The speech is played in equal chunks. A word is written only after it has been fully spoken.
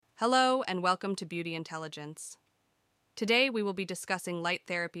Hello and welcome to Beauty Intelligence. Today we will be discussing light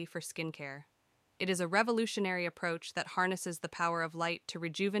therapy for skincare. It is a revolutionary approach that harnesses the power of light to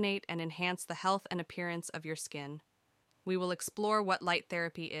rejuvenate and enhance the health and appearance of your skin. We will explore what light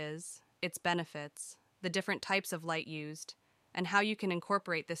therapy is, its benefits, the different types of light used, and how you can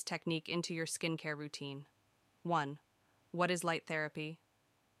incorporate this technique into your skincare routine. 1. What is light therapy?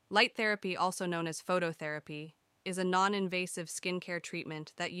 Light therapy, also known as phototherapy, is a non-invasive skincare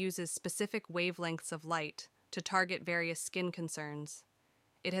treatment that uses specific wavelengths of light to target various skin concerns.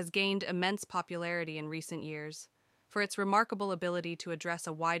 It has gained immense popularity in recent years for its remarkable ability to address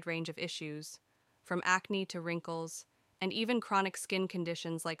a wide range of issues, from acne to wrinkles, and even chronic skin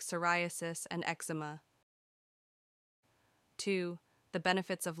conditions like psoriasis and eczema. 2. The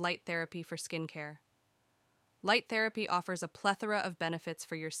benefits of light therapy for skincare. Light therapy offers a plethora of benefits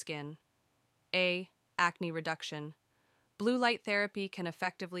for your skin. A. Acne reduction. Blue light therapy can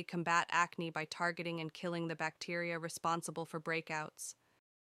effectively combat acne by targeting and killing the bacteria responsible for breakouts.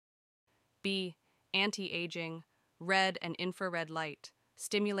 B. Anti-aging. Red and infrared light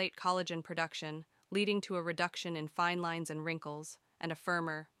stimulate collagen production, leading to a reduction in fine lines and wrinkles and a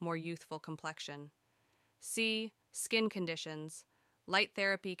firmer, more youthful complexion. C. Skin conditions. Light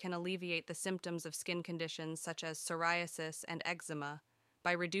therapy can alleviate the symptoms of skin conditions such as psoriasis and eczema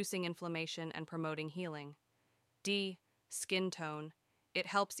by reducing inflammation and promoting healing. D. Skin tone. It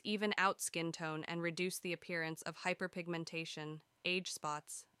helps even out skin tone and reduce the appearance of hyperpigmentation, age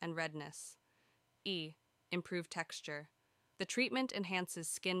spots, and redness. E. Improve texture. The treatment enhances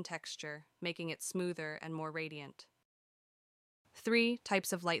skin texture, making it smoother and more radiant. 3.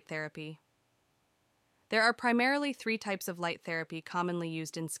 Types of light therapy. There are primarily 3 types of light therapy commonly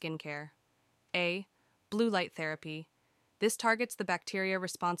used in skincare. A. Blue light therapy. This targets the bacteria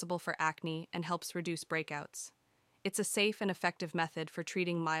responsible for acne and helps reduce breakouts. It's a safe and effective method for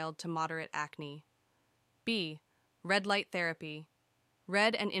treating mild to moderate acne. B. Red light therapy.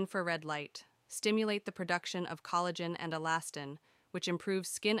 Red and infrared light stimulate the production of collagen and elastin, which improves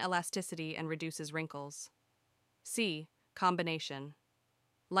skin elasticity and reduces wrinkles. C. Combination.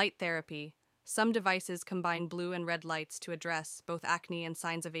 Light therapy. Some devices combine blue and red lights to address both acne and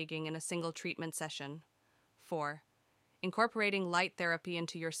signs of aging in a single treatment session. 4. Incorporating light therapy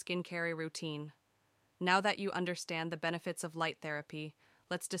into your skincare routine. Now that you understand the benefits of light therapy,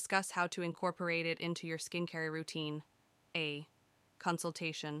 let's discuss how to incorporate it into your skincare routine. A.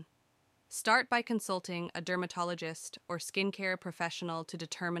 Consultation. Start by consulting a dermatologist or skincare professional to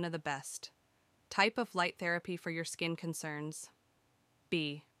determine the best type of light therapy for your skin concerns.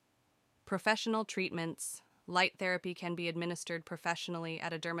 B. Professional treatments. Light therapy can be administered professionally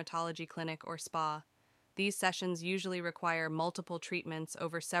at a dermatology clinic or spa. These sessions usually require multiple treatments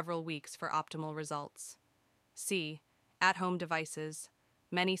over several weeks for optimal results. C. At-home devices.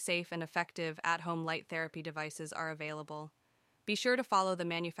 Many safe and effective at-home light therapy devices are available. Be sure to follow the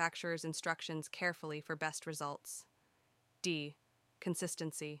manufacturer's instructions carefully for best results. D.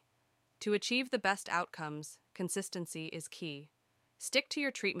 Consistency. To achieve the best outcomes, consistency is key. Stick to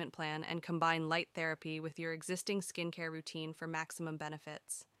your treatment plan and combine light therapy with your existing skincare routine for maximum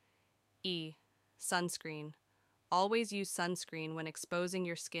benefits. E. Sunscreen. Always use sunscreen when exposing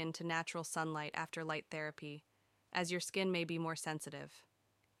your skin to natural sunlight after light therapy, as your skin may be more sensitive.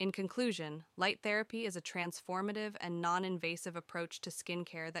 In conclusion, light therapy is a transformative and non-invasive approach to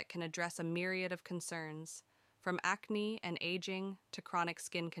skincare that can address a myriad of concerns, from acne and aging to chronic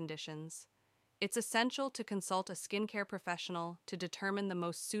skin conditions. It's essential to consult a skincare professional to determine the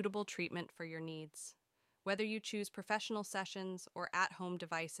most suitable treatment for your needs. Whether you choose professional sessions or at-home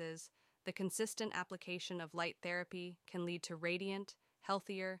devices, the consistent application of light therapy can lead to radiant,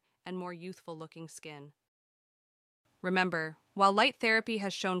 healthier, and more youthful-looking skin. Remember, while light therapy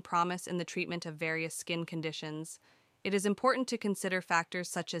has shown promise in the treatment of various skin conditions, it is important to consider factors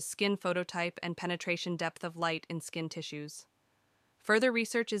such as skin phototype and penetration depth of light in skin tissues. Further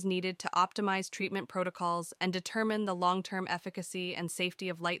research is needed to optimize treatment protocols and determine the long-term efficacy and safety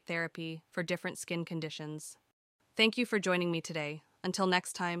of light therapy for different skin conditions. Thank you for joining me today. Until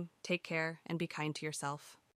next time, take care and be kind to yourself.